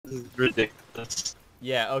Ridiculous.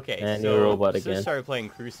 Yeah, okay, And so you're a robot just again. started playing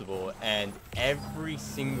Crucible, and every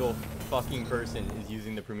single fucking person is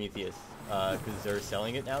using the Prometheus, because they're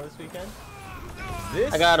selling it now this weekend.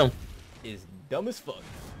 This I got him. is dumb as fuck.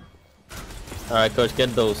 Alright, coach, get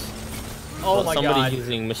those. Oh my somebody god.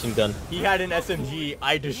 using machine gun. He had an SMG,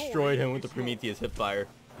 I destroyed him with the Prometheus hipfire.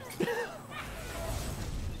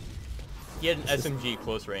 He had an SMG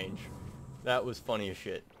close range. That was funny as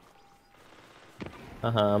shit.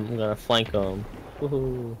 I'm gonna flank him.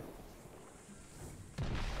 Woohoo.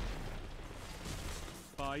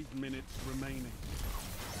 5 minutes remaining.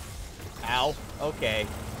 Ow. Okay.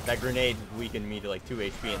 That grenade weakened me to like 2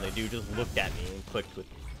 HP, and the dude just looked at me and clicked with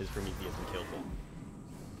his Prometheus and killed me.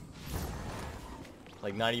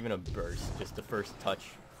 Like, not even a burst, just the first touch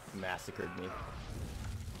massacred me.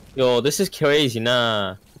 Yo, this is crazy,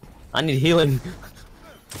 nah. I need healing.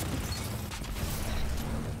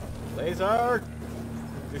 Laser!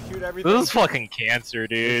 Just shoot everything. This is fucking cancer,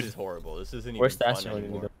 dude. This is horrible. This isn't Where's even that fun showing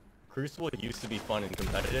anymore. me? Crucible used to be fun and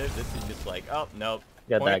competitive. This is just like, oh, nope.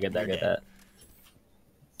 Get Point, that, get that, you're get dead.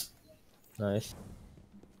 that. Nice.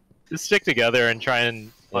 Just stick together and try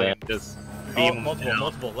and fucking just beam them multiple, down.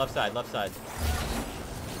 multiple. Left side, left side.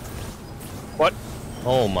 What?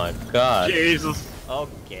 Oh my god. Jesus.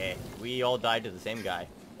 Okay. We all died to the same guy.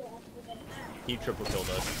 He triple killed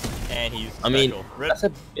us. And he's I mean, special. Rip.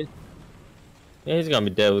 that's yeah, he's gonna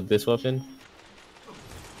be dead with this weapon.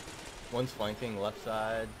 One's flanking left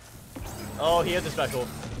side. Oh, he has a special.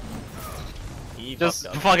 He Just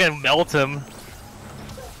fucked up. fucking melt him.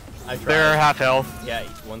 I tried. They're half health. Yeah,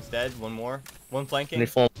 one's dead. One more. One flanking.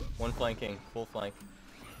 Uniform. One flanking. Full flank.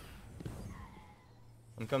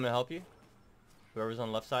 I'm coming to help you. Whoever's on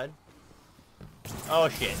the left side. Oh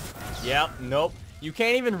shit. Yep. Nope. You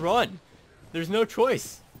can't even run. There's no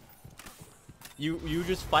choice. You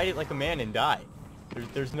just fight it like a man and die.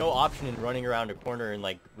 There's no option in running around a corner and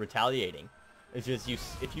like retaliating. It's just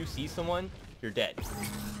if you see someone, you're dead.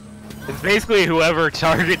 It's basically whoever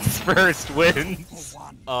targets first wins.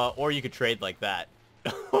 Or you could trade like that.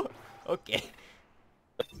 Okay.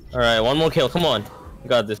 Alright, one more kill, come on. You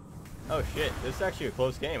got this. Oh shit, this is actually a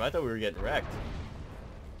close game. I thought we were getting wrecked.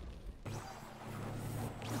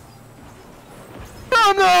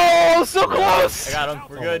 Oh no! So close! I got him.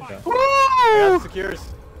 We're good. God. I Woo! got secures.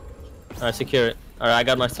 Alright, secure it. Alright, I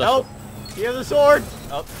got my stuff. Help! He has a sword!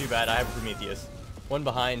 Oh, too bad. I have Prometheus. One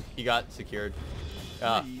behind. He got secured.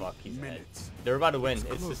 Ah, fuck. He's dead. They're about to win.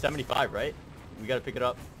 It's the 75, right? We gotta pick it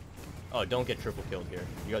up. Oh, don't get triple killed here.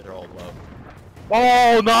 You guys are all low.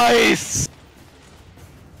 Oh, nice!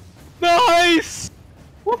 Nice!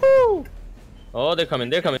 Woohoo! Oh, they're coming,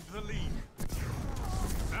 they're coming. The lead.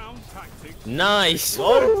 Sound tactics. Nice!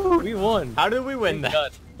 Whoa. Woo! We won! How did we win that?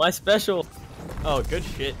 God, my special! Oh, good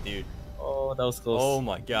shit, dude. Oh, that was close. Oh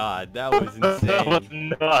my god, that was That was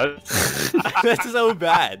insane. nuts. That's so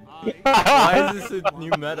bad. Why is this a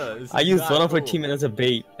new meta? This I is used not one of our cool. teammates as a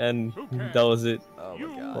bait, and that was it. Oh my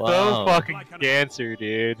god. Wow. So fucking cancer,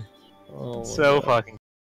 dude. Oh my So God. fucking